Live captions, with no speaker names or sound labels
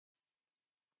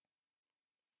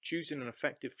Choosing an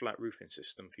effective flat roofing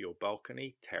system for your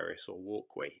balcony, terrace or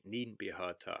walkway needn't be a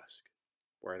hard task.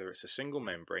 Whether it's a single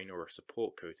membrane or a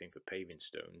support coating for paving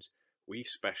stones, we've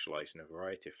specialised in a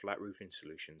variety of flat roofing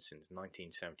solutions since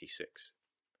 1976.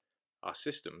 Our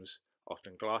systems,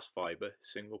 often glass fibre,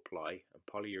 single ply and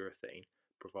polyurethane,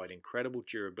 provide incredible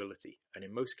durability and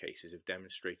in most cases have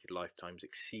demonstrated lifetimes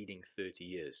exceeding 30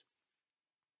 years.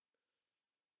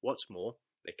 What's more,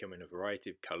 they come in a variety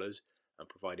of colours and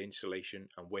provide insulation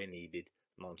and, where needed,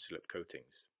 non-slip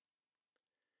coatings.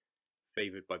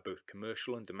 Favoured by both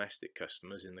commercial and domestic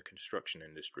customers in the construction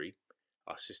industry,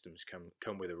 our systems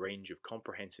come with a range of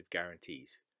comprehensive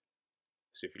guarantees.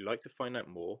 So if you'd like to find out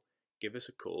more, give us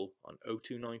a call on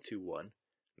 02921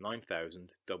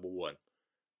 9000 11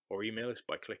 or email us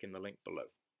by clicking the link below.